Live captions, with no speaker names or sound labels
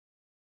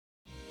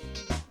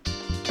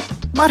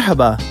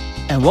Marhaba,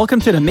 and welcome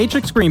to the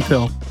Matrix Green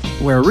Pill,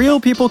 where real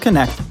people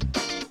connect.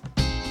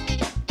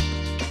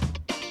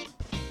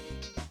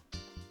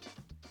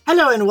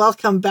 Hello and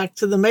welcome back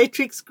to the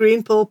Matrix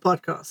Green Pill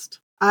podcast.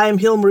 I am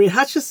Hilmarie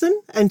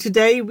Hutchison, and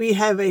today we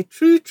have a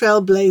true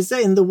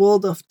trailblazer in the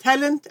world of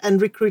talent and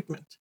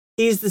recruitment.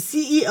 He is the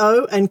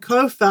CEO and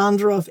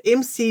co-founder of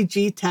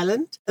MCG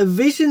Talent, a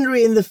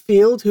visionary in the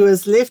field who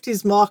has left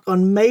his mark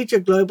on major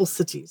global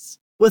cities.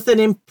 With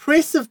an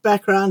impressive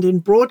background in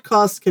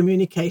broadcast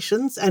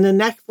communications and a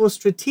knack for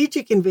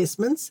strategic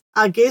investments,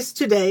 our guest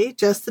today,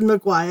 Justin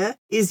McGuire,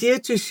 is here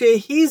to share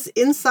his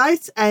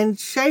insights and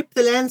shape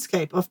the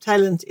landscape of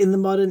talent in the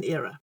modern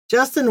era.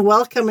 Justin,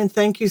 welcome and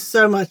thank you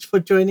so much for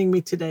joining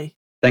me today.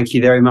 Thank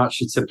you very much.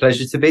 It's a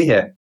pleasure to be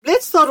here.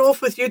 Let's start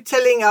off with you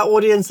telling our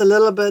audience a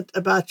little bit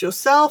about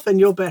yourself and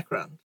your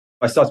background.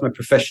 I started my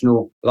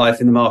professional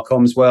life in the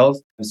Marcoms world.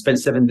 I spent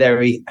 7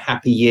 very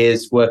happy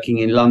years working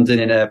in London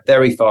in a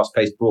very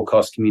fast-paced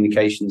broadcast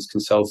communications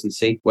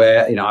consultancy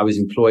where, I was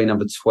employee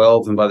number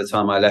 12. And by the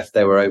time I left,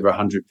 there were over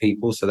 100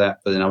 people. But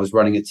then I was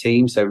running a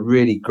team. So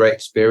really great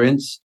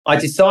experience. I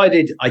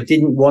decided I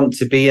didn't want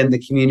to be in the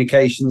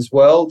communications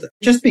world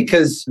just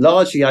because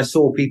largely I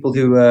saw people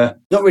who were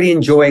not really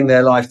enjoying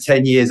their life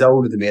 10 years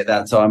older than me at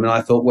that time. And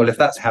I thought, well, if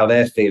that's how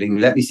they're feeling,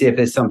 let me see if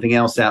there's something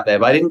else out there.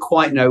 But I didn't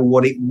quite know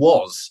what it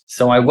was.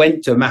 So I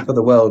went to a map of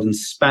the world and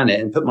span it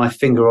and put my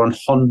finger on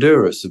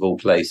Honduras, of all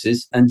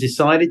places, and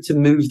decided to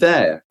move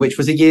there, which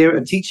was a year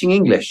of teaching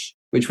English,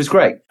 which was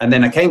great. And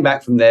then I came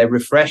back from there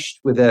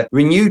refreshed with a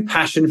renewed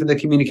passion for the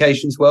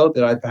communications world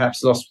that I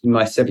perhaps lost in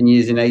my 7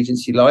 years in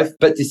agency life,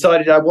 but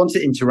decided I want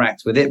to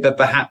interact with it, but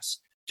perhaps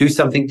do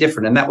something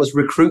different. And that was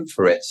recruit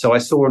for it. So I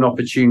saw an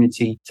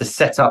opportunity to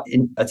set up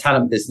a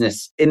talent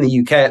business in the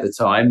UK at the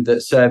time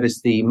that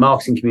serviced the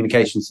marketing,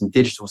 communications and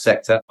digital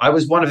sector. I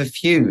was one of a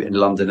few in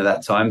London at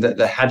that time that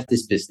had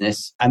this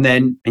business. And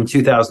then in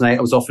 2008,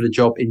 I was offered a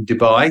job in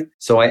Dubai.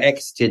 So I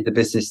exited the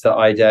business that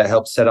I'd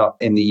helped set up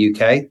in the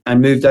UK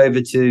and moved over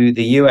to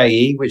the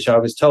UAE, which I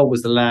was told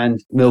was the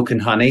land, milk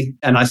and honey.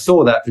 And I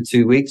saw that for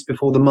 2 weeks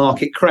before the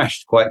market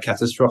crashed quite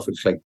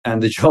catastrophically.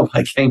 And the job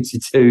I came to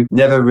do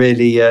never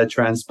really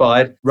transpired.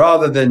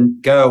 Rather than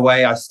go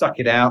away, I stuck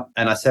it out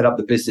and I set up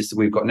the business that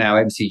we've got now,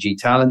 MCG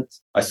Talent.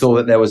 I saw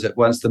that there was,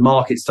 once the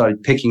market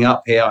started picking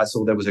up here, I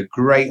saw there was a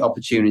great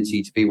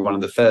opportunity to be one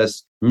of the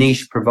first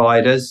niche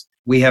providers.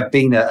 We have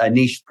been a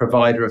niche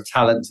provider of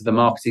talent to the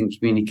marketing,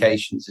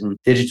 communications and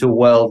digital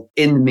world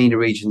in the MENA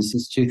region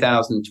since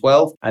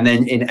 2012 and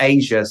then in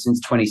Asia since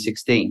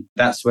 2016.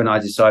 That's when I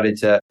decided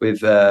to,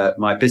 with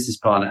my business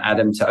partner,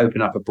 Adam, to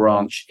open up a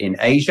branch in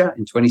Asia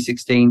in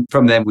 2016.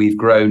 From then, we've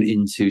grown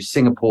into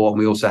Singapore and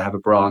we also have a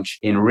branch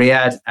in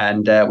Riyadh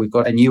and we've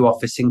got a new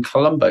office in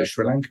Colombo,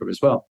 Sri Lanka as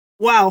well.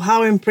 Wow,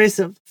 how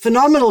impressive.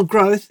 Phenomenal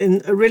growth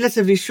in a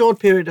relatively short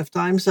period of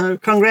time. So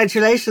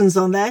congratulations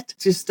on that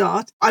to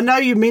start. I know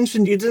you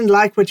mentioned you didn't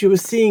like what you were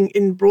seeing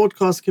in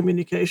broadcast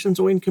communications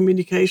or in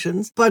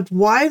communications, but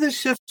why the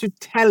shift to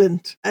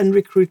talent and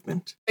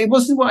recruitment? It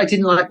wasn't what I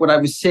didn't like what I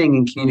was seeing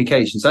in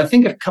communications. I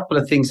think a couple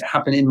of things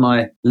happened in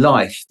my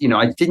life.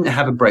 I didn't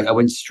have a break. I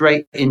went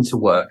straight into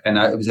work and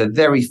it was a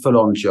very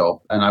full-on job.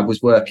 And I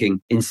was working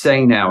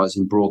insane hours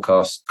in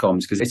broadcast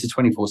comms because it's a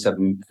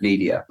 24/7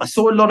 media. I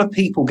saw a lot of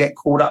people get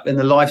caught up in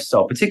the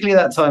lifestyle, particularly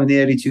at that time in the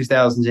early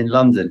 2000s in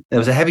London. There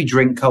was a heavy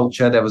drink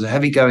culture. There was a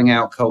heavy going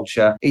out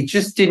culture. It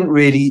just didn't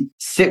really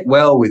sit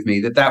well with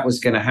me that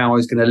was how I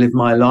was going to live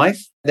my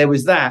life. There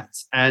was that.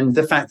 And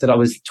the fact that I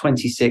was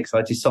 26,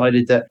 I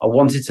decided that I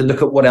wanted to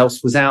look at what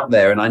else was out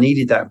there and I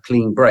needed that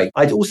clean break.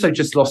 I'd also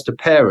just lost a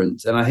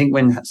parent. And I think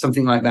when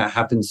something like that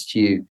happens to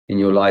you in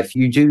your life,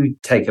 you do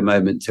take a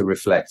moment to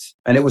reflect.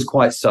 And it was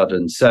quite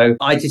sudden. So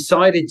I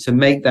decided to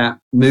make that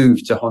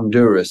move to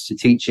Honduras to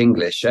teach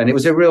English. And it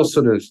was a real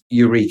sort of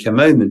eureka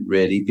moment,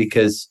 really,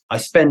 because I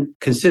spent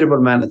considerable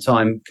amount of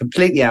time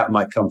completely out of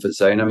my comfort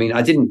zone. I mean,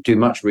 I didn't do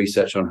much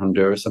research on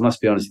Honduras, I must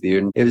be honest with you.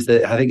 And it was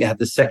I think it had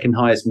the second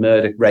highest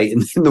murder rate in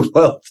the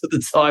world at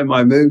the time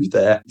I moved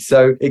there.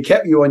 So it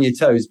kept you on your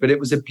toes, but it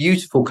was a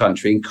beautiful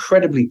country,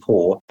 incredibly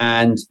poor,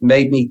 and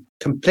made me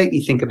completely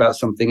think about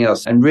something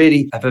else and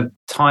really have a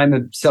time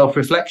of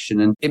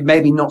self-reflection. And it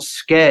made me not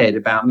scared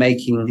about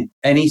making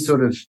any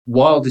sort of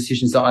wild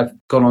decisions that I've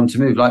gone on to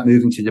move, like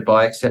moving to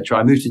Dubai, etc.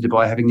 I moved to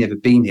Dubai having never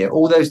been here.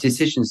 All those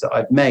decisions that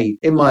I've made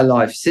in my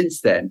life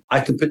since then, I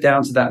could put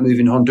down to that move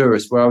in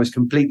Honduras where I was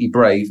completely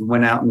brave and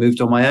went out and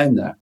moved on my own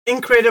there.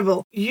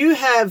 Incredible. You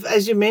have,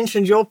 as you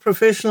mentioned, your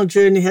professional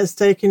journey has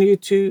taken you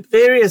to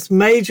various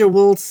major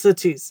world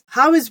cities.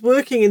 How is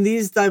working in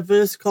these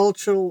diverse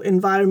cultural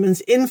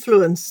environments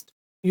influenced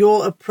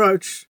your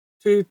approach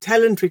to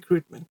talent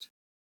recruitment?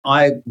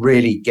 I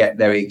really get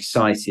very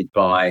excited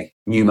by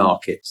new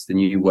markets, the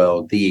new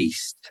world, the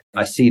East.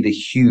 I see the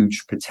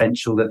huge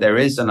potential that there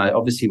is. And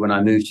obviously, when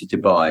I moved to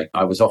Dubai,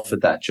 I was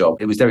offered that job.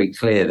 It was very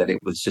clear that it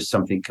was just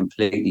something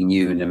completely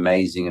new and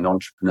amazing and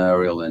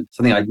entrepreneurial and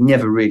something I'd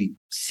never really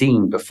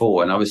seen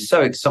before. And I was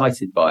so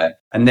excited by it.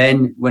 And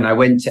then when I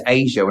went to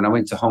Asia, when I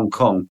went to Hong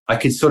Kong, I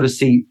could sort of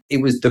see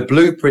it was the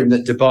blueprint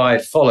that Dubai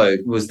had followed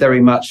was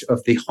very much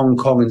of the Hong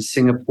Kong and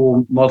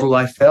Singapore model,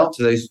 I felt,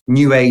 to those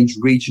new age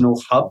regional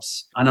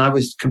hubs. And I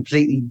was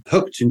completely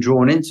hooked and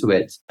drawn into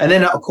it. And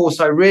then, of course,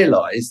 I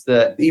realized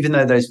that even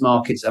though those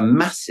markets are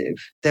massive,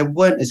 they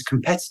weren't as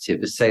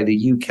competitive as, say,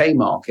 the UK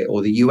market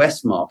or the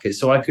US market.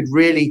 So I could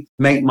really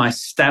make my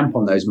stamp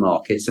on those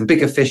markets and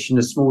bigger fish in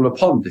a smaller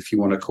pond, if you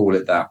want to call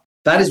it that.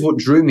 That is what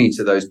drew me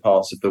to those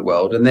parts of the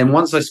world. And then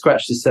once I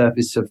scratched the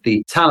surface of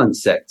the talent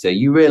sector,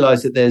 you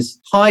realize that there's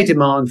high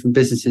demand from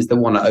businesses that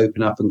want to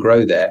open up and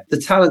grow there. The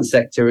talent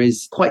sector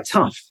is quite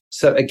tough.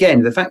 So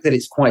again, the fact that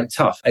it's quite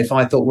tough, if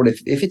I thought, well,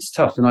 if it's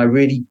tough and I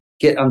really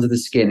get under the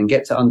skin and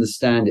get to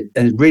understand it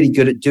and really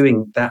good at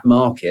doing that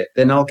market,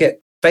 then I'll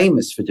get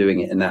famous for doing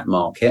it in that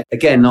market.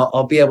 Again,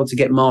 I'll be able to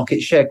get market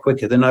share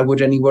quicker than I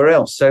would anywhere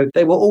else. So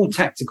they were all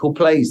tactical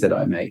plays that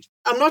I made.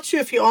 I'm not sure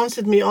if you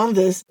answered me on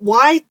this.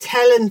 Why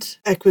talent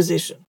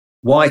acquisition?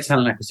 Why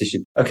talent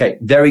acquisition? Okay,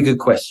 very good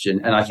question.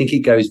 And I think it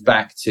goes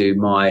back to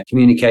my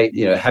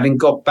having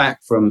got back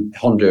from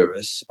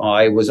Honduras,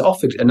 I was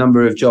offered a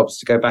number of jobs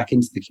to go back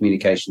into the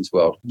communications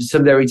world.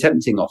 Some very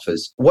tempting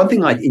offers. One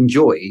thing I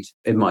enjoyed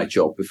in my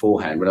job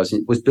beforehand when I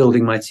was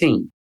building my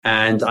team.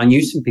 And I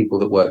knew some people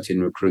that worked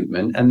in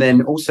recruitment. And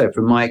then also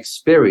from my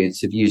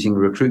experience of using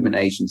recruitment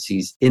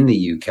agencies in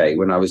the UK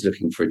when I was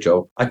looking for a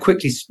job, I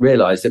quickly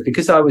realized that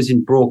because I was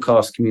in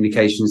broadcast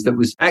communications that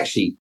was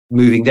actually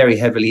moving very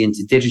heavily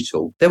into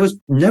digital, there was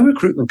no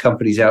recruitment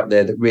companies out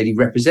there that really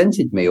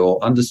represented me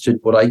or understood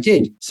what I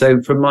did. So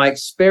from my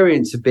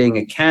experience of being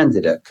a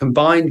candidate,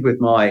 combined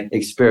with my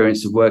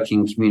experience of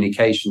working in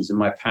communications and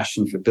my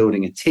passion for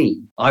building a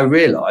team, I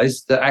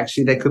realized that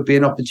actually there could be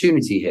an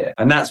opportunity here.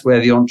 And that's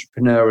where the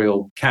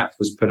entrepreneurial cap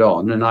was put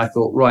on. And I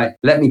thought, right,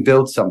 let me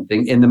build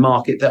something in the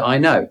market that I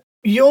know.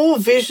 Your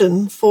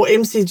vision for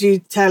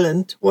MCG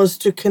Talent was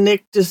to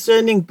connect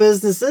discerning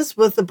businesses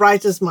with the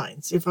brightest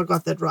minds, if I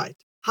got that right.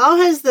 How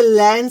has the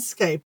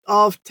landscape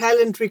of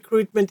talent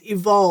recruitment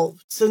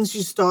evolved since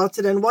you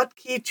started, and what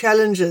key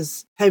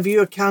challenges have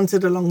you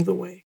encountered along the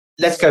way?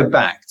 Let's go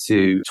back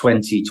to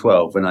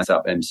 2012 when I set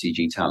up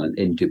MCG Talent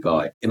in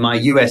Dubai. In my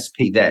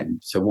USP then,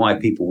 so why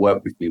people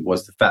worked with me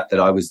was the fact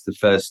that I was the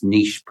first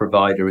niche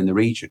provider in the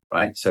region,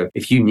 right? So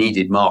if you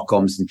needed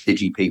Marcoms and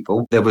Digi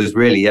people, there was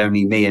really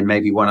only me and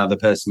maybe one other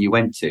person you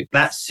went to.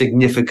 That's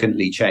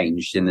significantly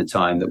changed in the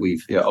time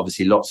that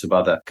obviously lots of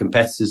other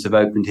competitors have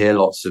opened here.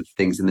 Lots of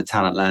things in the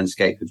talent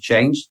landscape have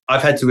changed.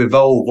 I've had to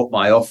evolve what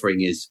my offering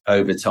is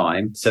over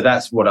time. So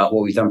that's what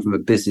we've done from a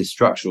business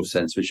structural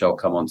sense, which I'll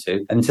come on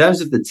to. And in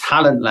terms of the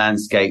talent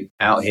landscape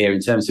out here, in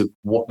terms of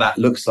what that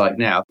looks like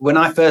now, when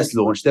I first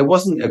launched, there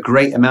wasn't a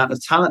great amount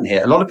of talent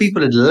here. A lot of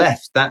people had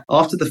left. That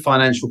after the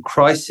financial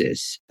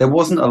crisis, there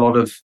wasn't a lot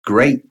of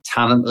great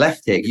talent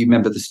left here. You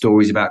remember the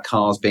stories about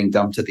cars being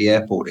dumped at the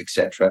airport,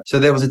 etc. So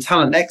there was a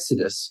talent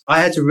exodus.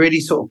 I had to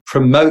really sort of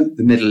promote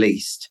the Middle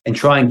East and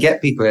try and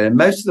get people in. And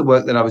most of the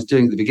work that I was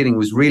doing at the beginning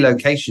was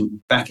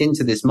relocation back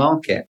into this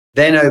market.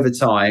 Then over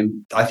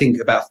time, I think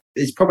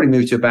it's probably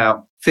moved to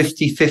about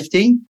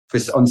 50-50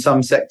 on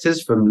some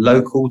sectors, from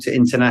local to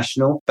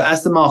international. But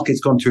as the market's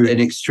gone through an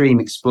extreme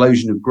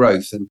explosion of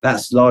growth, and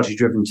that's largely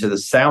driven to the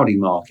Saudi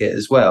market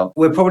as well,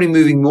 we're probably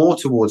moving more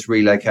towards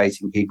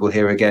relocating people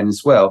here again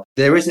as well.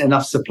 There isn't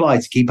enough supply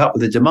to keep up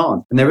with the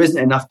demand, and there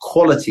isn't enough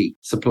quality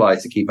supply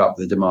to keep up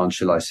with the demand,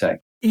 shall I say.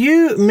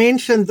 You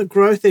mentioned the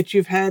growth that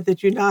you've had,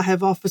 that you now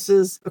have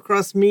offices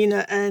across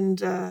MENA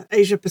and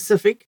Asia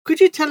Pacific.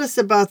 Could you tell us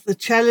about the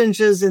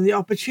challenges and the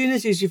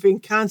opportunities you've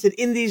encountered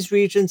in these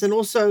regions, and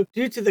also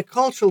due to the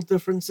cultural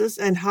differences,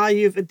 and how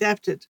you've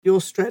adapted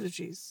your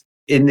strategies?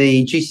 In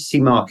the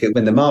GCC market,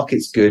 when the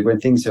market's good, when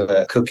things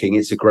are cooking,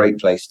 it's a great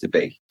place to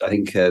be. I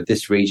think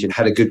this region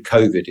had a good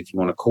COVID, if you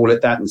want to call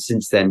it that. And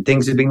since then,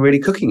 things have been really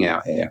cooking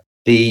out here.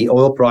 The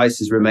oil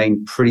prices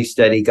remain pretty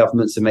steady.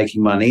 Governments are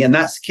making money, and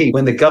that's key.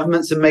 When the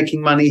governments are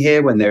making money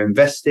here, when they're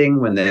investing,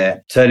 when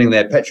they're turning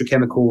their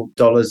petrochemical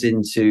dollars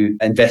into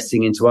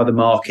investing into other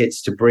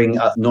markets to bring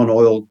up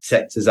non-oil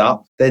sectors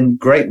up, then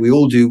great, we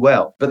all do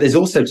well. But there's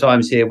also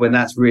times here when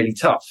that's really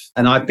tough,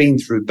 and I've been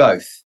through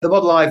both. The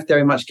model I've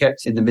very much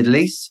kept in the Middle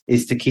East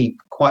is to keep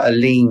quite a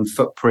lean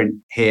footprint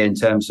here in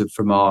terms of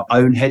from our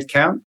own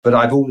headcount, but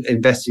I've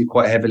invested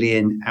quite heavily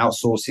in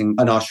outsourcing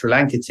and our Sri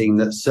Lanka team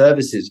that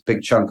services a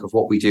big chunk of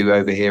what we do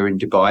over here in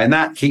Dubai. And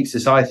that keeps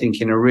us, I think,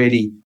 in a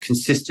really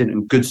consistent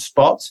and good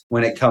spot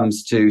when it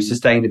comes to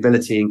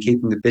sustainability and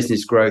keeping the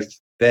business growth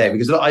there,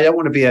 because I don't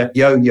want to be a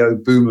yo-yo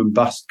boom and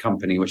bust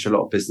company, which a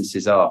lot of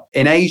businesses are.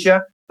 In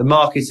Asia, the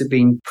markets have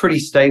been pretty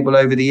stable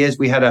over the years.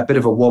 We had a bit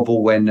of a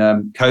wobble when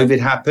COVID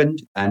happened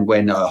and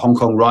when Hong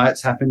Kong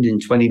riots happened in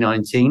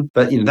 2019.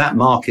 But that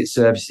market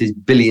services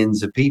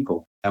billions of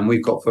people. And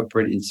we've got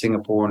footprint in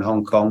Singapore and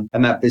Hong Kong.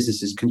 And that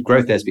business's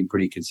growth there has been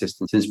pretty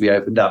consistent since we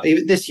opened up.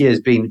 Even this year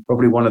has been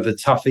probably one of the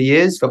tougher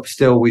years, but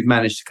still we've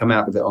managed to come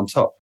out of it on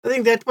top. I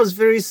think that was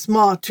very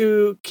smart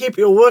to keep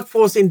your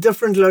workforce in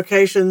different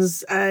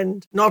locations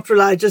and not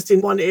rely just in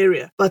one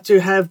area, but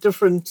to have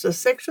different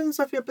sections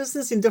of your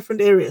business in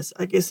different areas.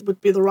 I guess it would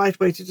be the right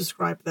way to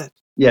describe that.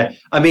 Yeah.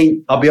 I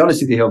mean, I'll be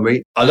honest with you,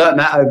 Hilary. I learned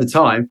that over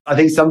time. I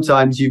think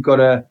sometimes you've got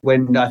to,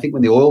 when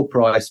the oil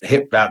price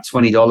hit about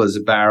 $20 a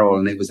barrel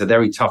and it was a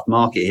very tough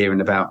market here in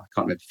about, I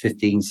can't remember,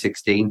 15,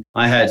 16,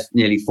 I had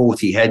nearly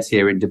 40 heads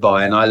here in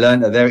Dubai. And I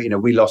learned that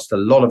we lost a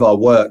lot of our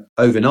work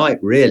overnight,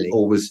 really,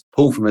 or was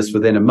pulled from us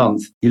within a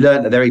month. You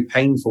learned a very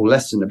painful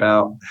lesson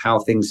about how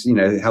things,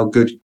 how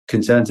good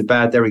can turn to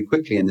bad very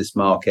quickly in this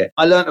market.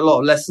 I learned a lot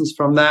of lessons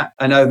from that.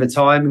 And over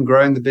time and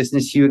growing the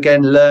business, you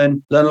again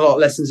learn a lot of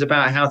lessons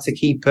about how to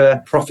keep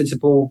a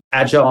profitable,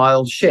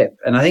 agile ship.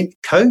 And I think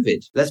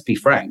COVID, let's be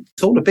frank,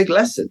 it's all a big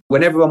lesson.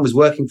 When everyone was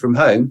working from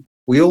home,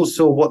 we all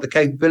saw what the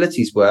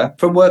capabilities were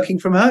from working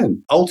from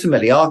home.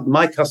 Ultimately,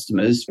 my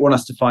customers want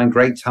us to find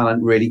great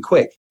talent really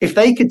quick. If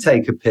they could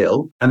take a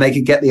pill and they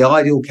could get the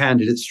ideal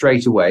candidate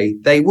straight away,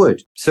 they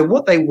would. So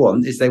what they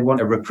want is they want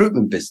a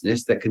recruitment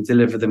business that can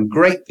deliver them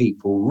great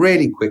people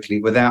really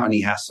quickly without any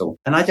hassle.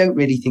 And I don't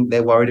really think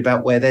they're worried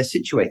about where they're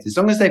situated. As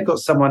long as they've got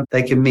someone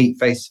they can meet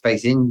face to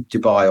face in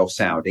Dubai or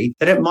Saudi,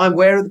 they don't mind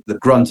where the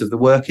grunt of the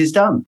work is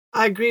done.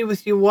 I agree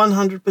with you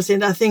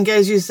 100%. I think,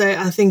 as you say,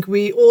 I think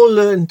we all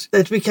learned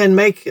that we can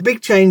make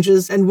big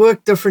changes and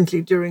work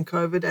differently during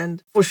COVID.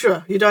 And for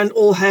sure, you don't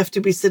all have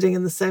to be sitting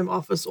in the same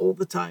office all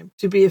the time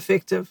to be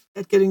effective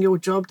at getting your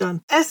job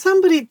done. As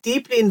somebody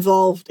deeply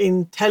involved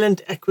in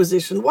talent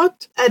acquisition,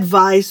 what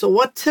advice or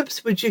what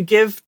tips would you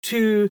give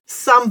to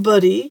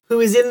somebody who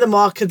is in the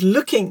market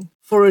looking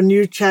for a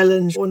new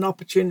challenge or an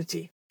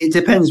opportunity? It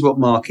depends what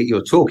market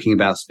you're talking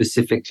about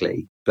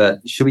specifically. But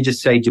should we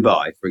just say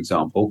Dubai, for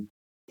example?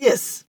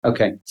 Yes.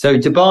 Okay. So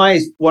Dubai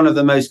is one of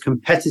the most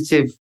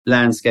competitive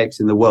landscapes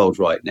in the world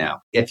right now.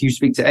 If you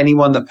speak to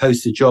anyone that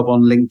posts a job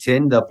on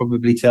LinkedIn, they'll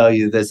probably tell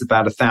you there's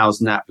about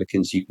 1,000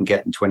 applicants you can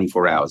get in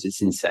 24 hours.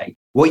 It's insane.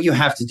 What you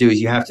have to do is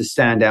you have to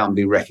stand out and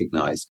be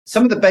recognized.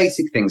 Some of the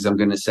basic things I'm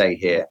going to say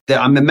here, that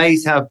I'm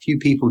amazed how few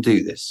people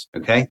do this.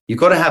 Okay. You've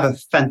got to have a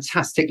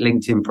fantastic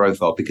LinkedIn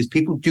profile because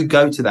people do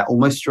go to that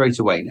almost straight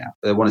away now.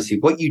 They want to see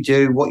what you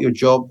do, what your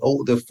job,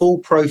 all the full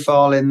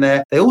profile in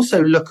there. They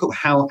also look at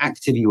how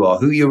active you are,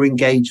 who you're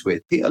engaged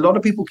with. A lot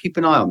of people keep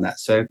an eye on that.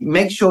 So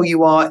make sure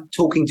you are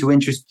talking to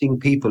interesting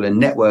people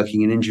and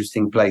networking in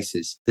interesting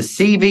places. The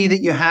CV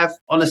that you have,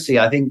 honestly,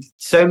 I think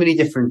so many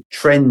different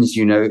trends,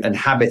 and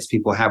habits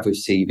people have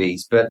with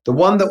CVs. But the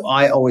one that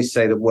I always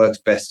say that works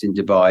best in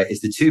Dubai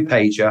is the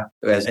 2-pager.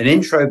 There's an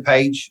intro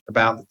page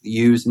about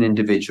you as an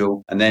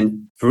individual. And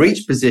then for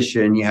each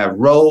position, you have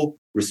role,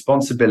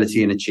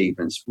 responsibility and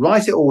achievements.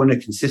 Write it all in a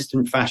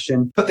consistent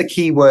fashion. Put the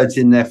keywords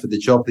in there for the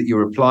job that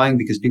you're applying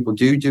because people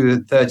do a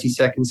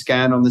 30-second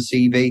scan on the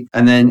CV.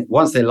 And then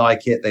once they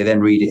like it, they then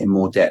read it in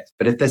more depth.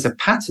 But if there's a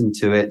pattern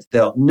to it,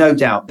 no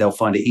doubt they'll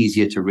find it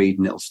easier to read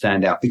and it'll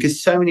stand out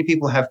because so many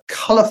people have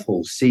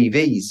colorful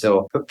CVs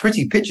or put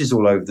pretty pictures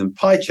all over them,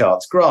 pie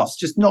charts, graphs,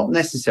 just not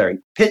necessary.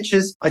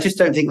 Pictures, I just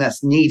don't think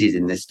that's needed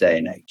in this day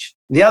and age.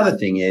 The other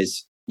thing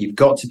is, you've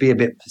got to be a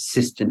bit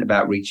persistent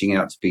about reaching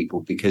out to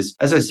people because,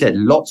 as I said,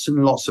 lots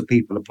and lots of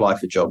people apply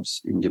for jobs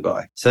in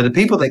Dubai. So the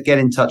people that get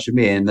in touch with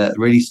me and that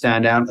really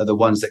stand out are the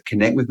ones that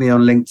connect with me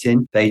on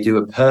LinkedIn. They do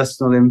a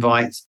personal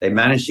invite. They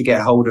manage to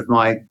get hold of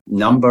my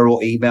number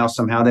or email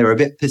somehow. They're a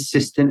bit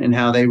persistent in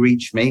how they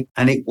reach me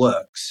and it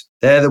works.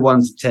 They're the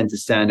ones that tend to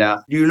stand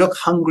out. You look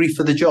hungry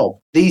for the job.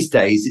 These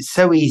days, it's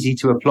so easy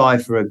to apply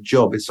for a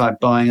job. It's like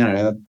buying,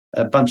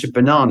 a bunch of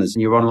bananas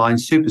in your online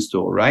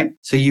superstore, right?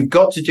 So you've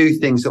got to do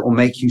things that will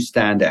make you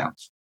stand out.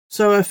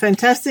 So a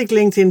fantastic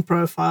LinkedIn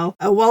profile,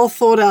 a well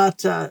thought out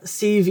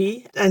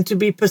CV, and to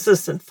be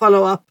persistent,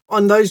 follow up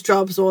on those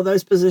jobs or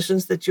those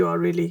positions that you are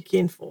really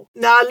keen for.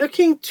 Now,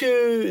 looking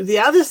to the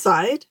other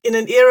side, in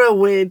an era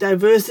where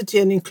diversity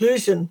and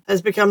inclusion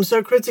has become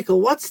so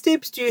critical, what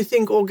steps do you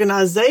think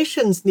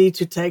organizations need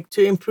to take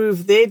to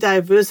improve their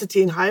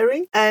diversity in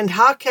hiring? And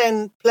how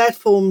can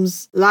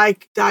platforms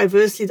like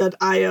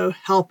diversity.io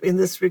help in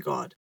this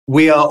regard?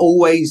 We are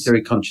always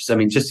very conscious. I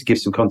mean, just to give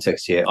some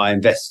context here, I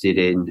invested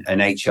in an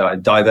HR,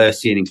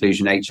 diversity and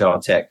inclusion HR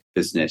tech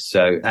business.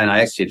 And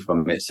I exited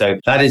from it. So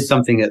that is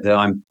something that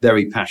I'm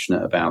very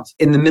passionate about.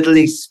 In the Middle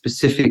East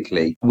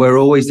specifically, we're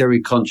always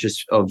very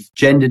conscious of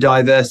gender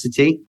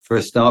diversity for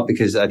a start,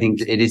 because I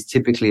think it is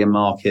typically a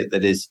market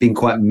that has been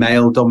quite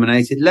male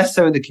dominated, less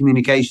so in the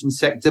communication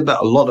sector, but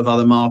a lot of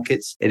other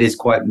markets, it is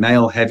quite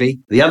male heavy.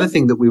 The other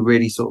thing that we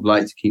really sort of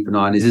like to keep an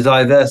eye on is the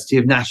diversity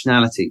of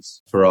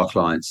nationalities for our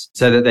clients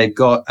so that they've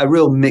got a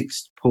real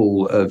mixed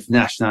pool of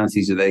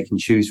nationalities that they can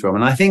choose from.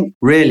 And I think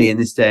really in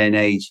this day and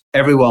age,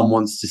 everyone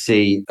wants to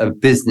see a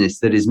business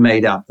that is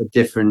made up of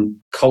different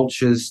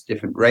cultures,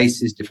 different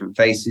races, different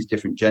faces,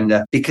 different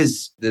gender,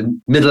 because the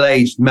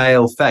middle-aged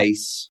male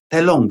face,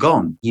 they're long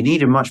gone. You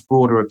need a much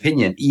broader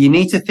opinion. You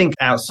need to think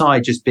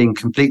outside just being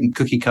completely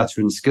cookie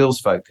cutter and skills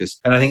focused.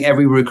 And I think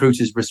every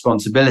recruiter's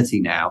responsibility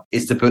now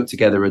is to put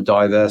together a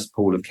diverse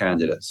pool of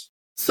candidates.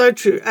 So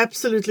true.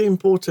 Absolutely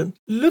important.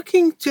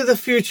 Looking to the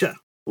future,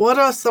 what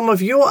are some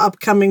of your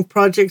upcoming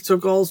projects or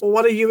goals, or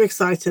what are you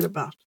excited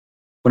about?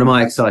 What am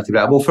I excited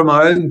about? Well, from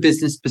our own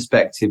business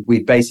perspective,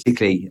 we've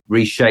basically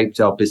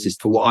reshaped our business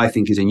for what I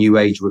think is a new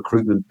age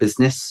recruitment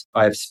business.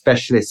 I have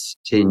specialists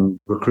in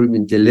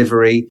recruitment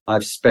delivery. I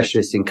have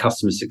specialists in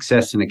customer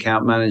success and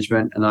account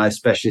management, and I have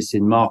specialists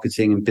in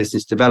marketing and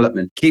business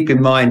development. Keep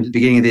in mind, at the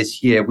beginning of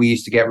this year, we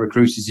used to get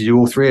recruiters to do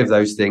all three of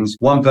those things.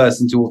 One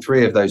person to all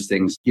three of those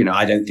things.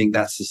 I don't think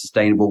that's a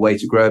sustainable way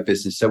to grow a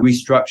business. So we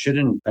structured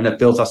and have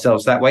built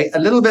ourselves that way. A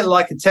little bit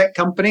like a tech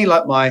company,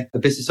 like the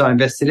business I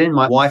invested in.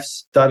 My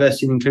wife's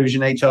diversity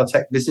inclusion HR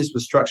tech business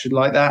was structured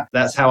like that.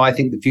 That's how I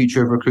think the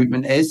future of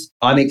recruitment is.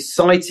 I'm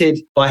excited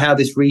by how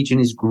this region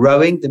is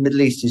growing. The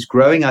Middle East is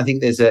growing. I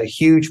think there's a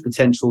huge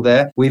potential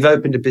there. We've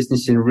opened a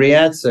business in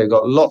Riyadh, so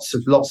got lots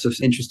of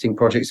interesting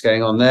projects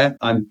going on there.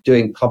 I'm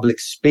doing public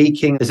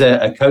speaking. There's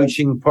a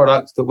coaching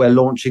product that we're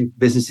launching,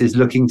 businesses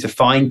looking to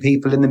find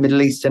people in the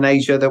Middle East and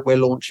Asia that we're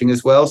launching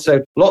as well.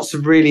 So lots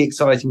of really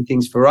exciting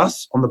things for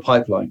us on the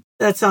pipeline.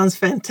 That sounds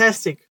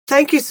fantastic.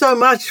 Thank you so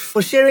much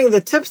for sharing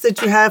the tips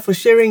that you have, for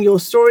sharing your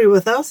story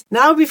with us.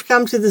 Now we've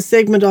come to the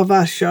segment of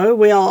our show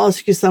where I'll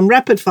ask you some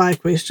rapid fire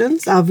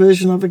questions, our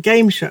version of a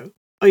game show.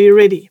 Are you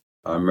ready?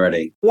 I'm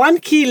ready. One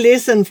key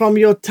lesson from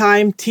your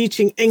time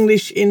teaching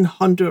English in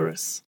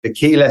Honduras. The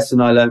key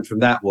lesson I learned from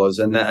that was,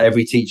 and that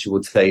every teacher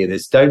will tell you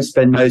this, don't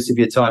spend most of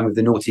your time with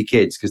the naughty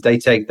kids because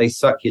they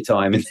suck your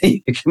time and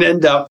you can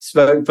end up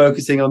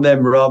focusing on them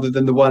rather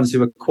than the ones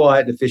who are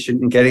quiet,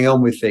 efficient and getting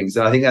on with things.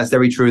 And I think that's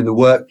very true in the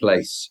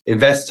workplace.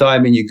 Invest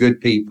time in your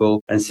good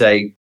people and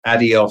say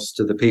adios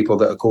to the people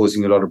that are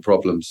causing a lot of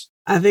problems.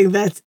 I think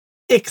that's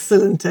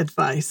excellent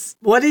advice.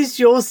 What is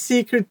your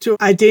secret to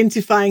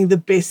identifying the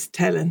best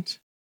talent?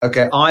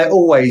 Okay, I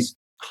always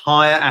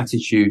hire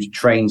attitude,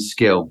 train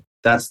skill.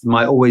 That's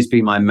always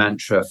been my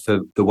mantra for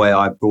the way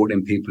I brought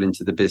in people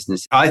into the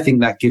business. I think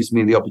that gives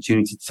me the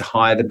opportunity to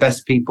hire the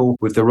best people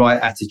with the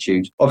right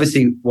attitude.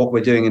 Obviously, what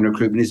we're doing in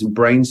recruitment isn't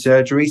brain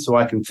surgery, so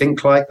I can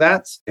think like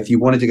that. If you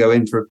wanted to go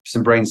in for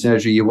some brain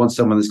surgery, you want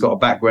someone that's got a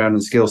background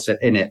and skill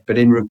set in it. But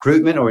in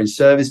recruitment or in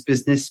service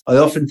business, I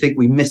often think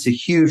we miss a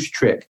huge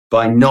trick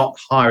by not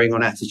hiring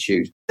on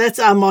attitude. That's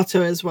our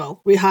motto as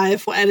well. We hire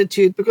for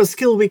attitude because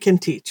skill we can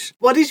teach.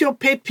 What is your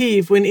pet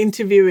peeve when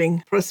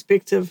interviewing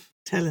prospective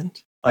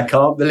talent? I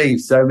can't believe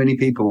so many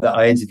people that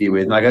I interview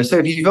with. And I go, so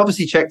if you've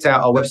obviously checked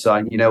out our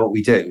website, you know what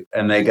we do.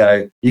 And they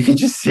go, you can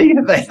just see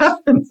that they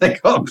haven't. They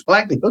got a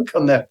blank look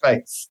on their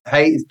face.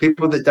 Hey, it's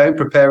people that don't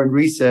prepare and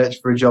research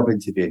for a job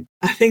interview.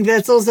 I think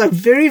that's also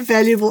very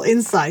valuable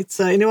insight.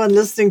 So anyone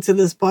listening to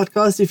this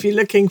podcast, if you're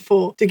looking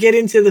to get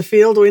into the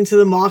field or into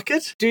the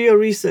market, do your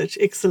research.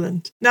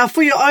 Excellent. Now,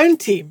 for your own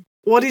team,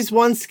 what is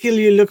one skill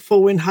you look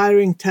for when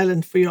hiring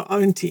talent for your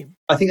own team?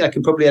 I think I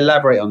can probably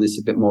elaborate on this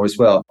a bit more as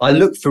well. I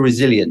look for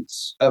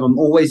resilience. I'm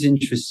always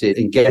interested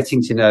in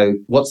getting to know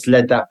what's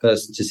led that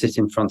person to sit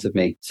in front of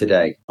me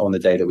today on the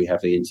day that we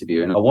have the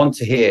interview. And I want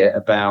to hear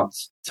about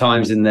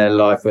times in their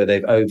life where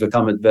they've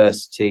overcome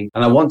adversity.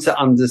 And I want to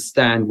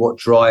understand what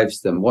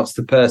drives them. What's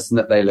the person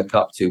that they look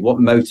up to? What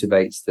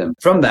motivates them?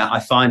 From that,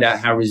 I find out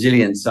how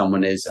resilient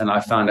someone is and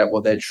I find out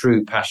what their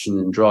true passion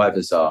and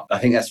drivers are. I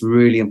think that's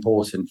really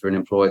important for an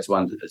employer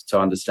to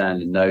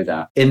understand and know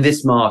that. In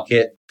this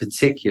market,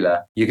 particular,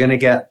 you're going to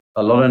get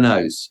a lot of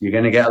no's. You're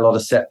going to get a lot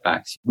of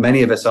setbacks.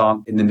 Many of us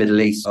aren't in the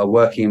Middle East, are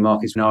working in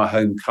markets in our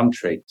home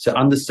country. So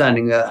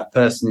understanding that a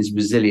person is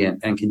resilient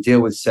and can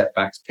deal with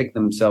setbacks, pick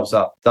themselves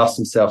up, dust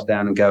themselves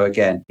down and go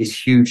again is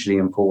hugely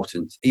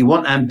important. You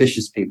want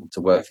ambitious people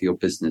to work for your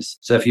business.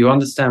 So if you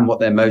understand what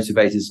their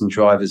motivators and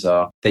drivers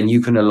are, then you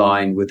can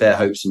align with their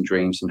hopes and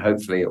dreams and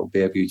hopefully it will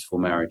be a beautiful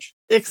marriage.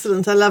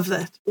 Excellent. I love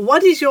that.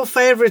 What is your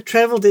favorite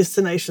travel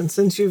destination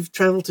since you've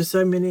traveled to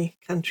so many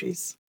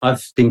countries?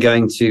 I've been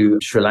going to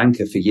Sri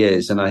Lanka for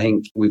years and I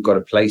think we're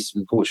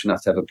fortunate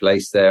enough to have a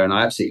place there and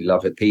I absolutely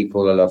love it.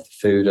 People, I love the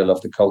food, I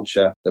love the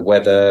culture, the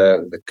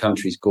weather, the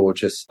country's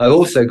gorgeous. I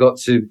also got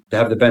to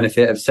have the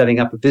benefit of setting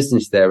up a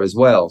business there as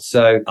well.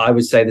 So I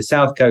would say the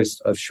south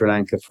coast of Sri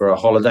Lanka for a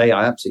holiday.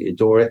 I absolutely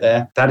adore it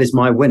there. That is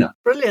my winner.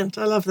 Brilliant.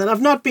 I love that.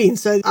 I've not been,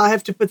 so I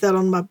have to put that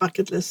on my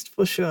bucket list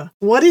for sure.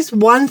 What is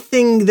one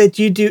thing that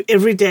you do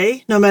every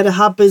day, no matter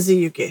how busy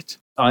you get?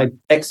 I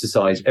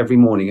exercise every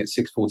morning at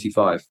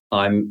 6:45.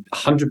 I'm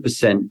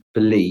 100%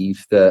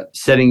 believe that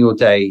setting your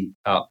day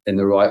up in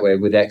the right way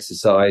with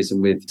exercise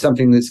and with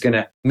something that's going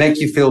to make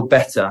you feel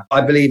better.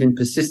 I believe in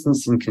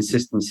persistence and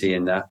consistency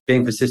in that,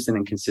 being persistent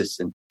and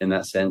consistent in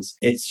that sense.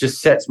 It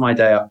just sets my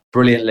day up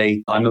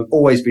brilliantly. I've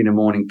always been a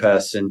morning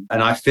person,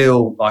 and I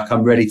feel like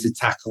I'm ready to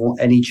tackle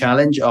any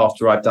challenge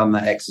after I've done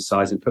that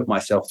exercise and put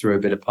myself through a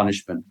bit of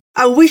punishment.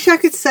 I wish I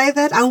could say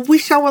that. I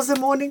wish I was a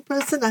morning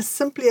person. I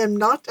simply am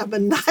not. I'm a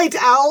night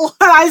owl.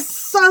 I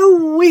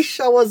so wish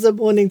I was a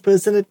morning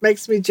person. It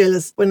makes me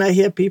jealous when I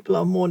hear people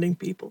are morning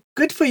people.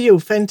 Good for you.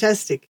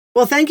 Fantastic.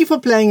 Well, thank you for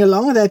playing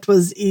along. That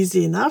was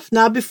easy enough.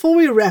 Now, before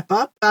we wrap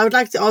up, I would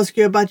like to ask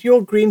you about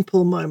your green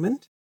pill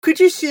moment. Could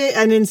you share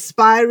an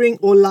inspiring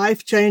or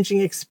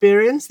life-changing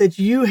experience that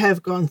you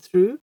have gone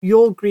through,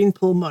 your green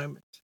pill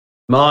moment?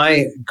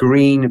 My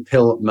green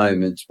pill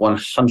moment,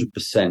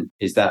 100%,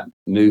 is that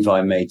move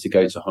I made to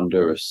go to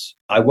Honduras.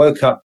 I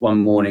woke up one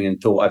morning and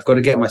thought, I've got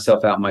to get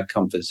myself out of my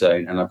comfort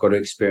zone and I've got to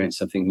experience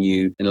something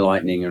new,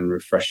 enlightening and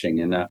refreshing.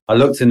 And I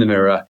looked in the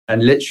mirror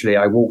and literally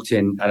I walked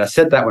in and I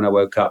said that when I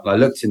woke up, and I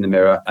looked in the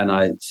mirror and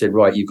I said,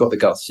 right, you've got the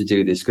guts to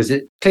do this, because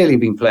it clearly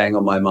been playing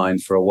on my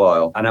mind for a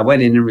while. And I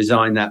went in and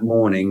resigned that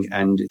morning,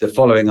 and the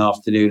following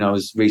afternoon I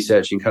was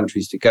researching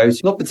countries to go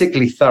to. Not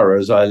particularly thorough,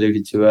 as I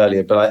alluded to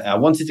earlier, but I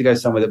wanted to go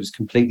somewhere that was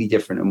completely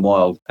different and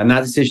wild. And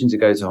that decision to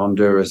go to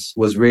Honduras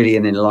was really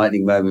an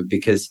enlightening moment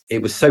because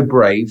it was so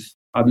brave.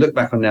 I look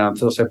back on now and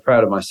feel so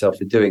proud of myself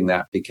for doing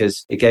that,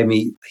 because it gave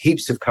me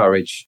heaps of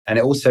courage, and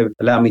it also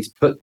allowed me to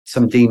put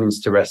some demons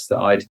to rest that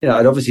I'd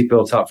obviously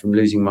built up from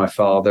losing my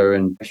father,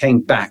 and I came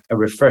back a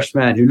refreshed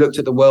man who looked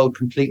at the world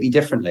completely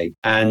differently.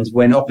 And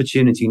when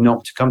opportunity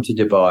knocked to come to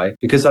Dubai,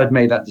 because I'd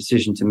made that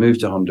decision to move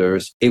to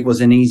Honduras, it was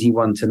an easy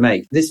one to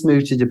make. This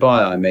move to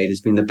Dubai I made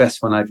has been the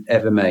best one I've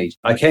ever made.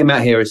 I came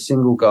out here a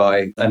single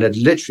guy and had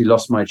literally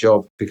lost my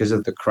job because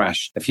of the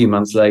crash a few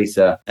months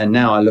later. And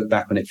now I look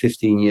back on it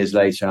 15 years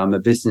later, I'm a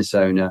business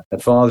owner, a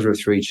father of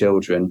 3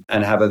 children,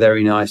 and have a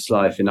very nice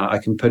life. And I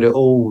can put it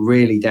all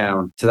really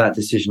down to that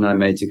decision I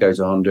made to go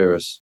to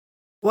Honduras.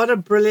 What a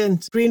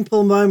brilliant green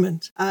pill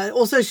moment. It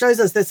also shows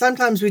us that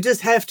sometimes we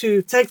just have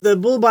to take the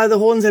bull by the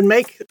horns and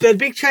make that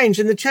big change.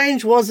 And the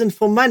change wasn't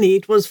for money.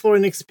 It was for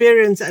an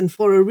experience and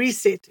for a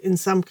reset in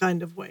some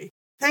kind of way.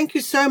 Thank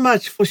you so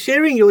much for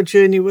sharing your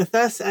journey with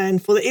us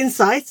and for the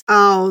insights.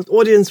 Our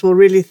audience will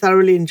really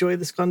thoroughly enjoy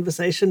this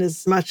conversation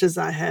as much as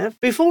I have.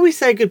 Before we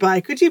say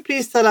goodbye, could you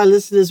please tell our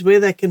listeners where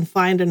they can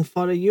find and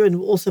follow you? And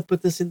we'll also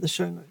put this in the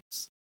show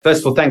notes.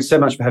 First of all, thanks so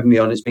much for having me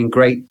on. It's been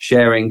great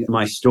sharing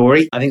my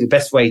story. I think the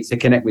best way to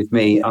connect with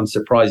me,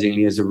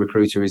 unsurprisingly, as a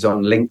recruiter is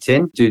on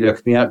LinkedIn. Do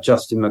look me up,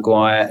 Justin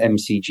McGuire,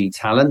 MCG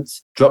Talent.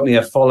 Drop me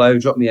a follow,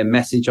 drop me a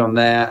message on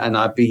there, and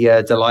I'd be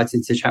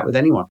delighted to chat with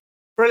anyone.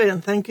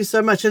 Brilliant. Thank you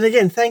so much. And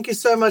again, thank you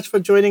so much for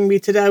joining me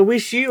today. I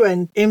wish you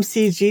and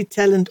MCG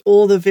Talent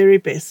all the very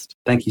best.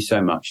 Thank you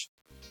so much.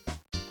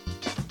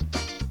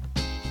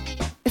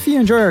 If you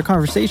enjoy our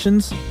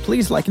conversations,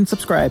 please like and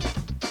subscribe.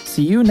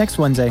 See you next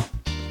Wednesday.